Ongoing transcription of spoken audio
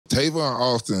Tavon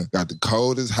Austin got the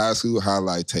coldest high school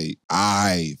highlight tape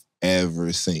I've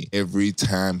ever seen. Every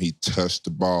time he touched the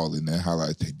ball in that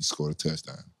highlight tape, he scored a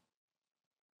touchdown.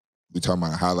 We're talking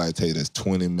about a highlight tape that's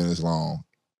 20 minutes long,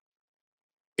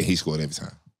 and he scored every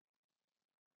time.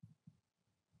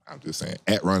 I'm just saying,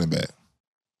 at running back.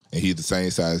 And he's the same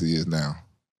size he is now.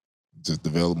 Just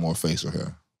develop more facial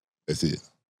hair. That's it.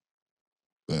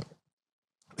 But,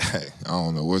 hey, I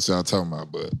don't know what y'all talking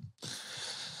about, but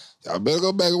y'all better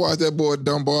go back and watch that boy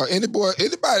Dunbar. Anybody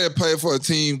that played for a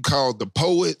team called the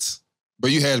Poets,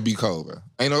 but you had to be cold, bro.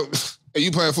 Ain't no,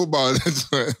 you playing football.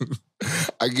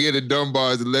 I get it,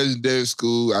 Dunbar is a legendary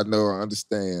school. I know, I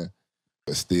understand.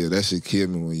 But still, that shit kill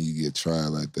me when you get tried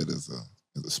like that as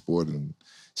a sporting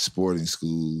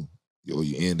school, or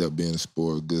you end up being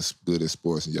good at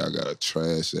sports, and y'all got a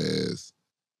trash-ass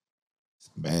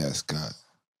mascot.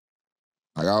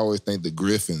 Like, I always think the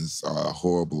Griffins are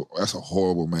that's a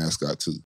horrible mascot, too.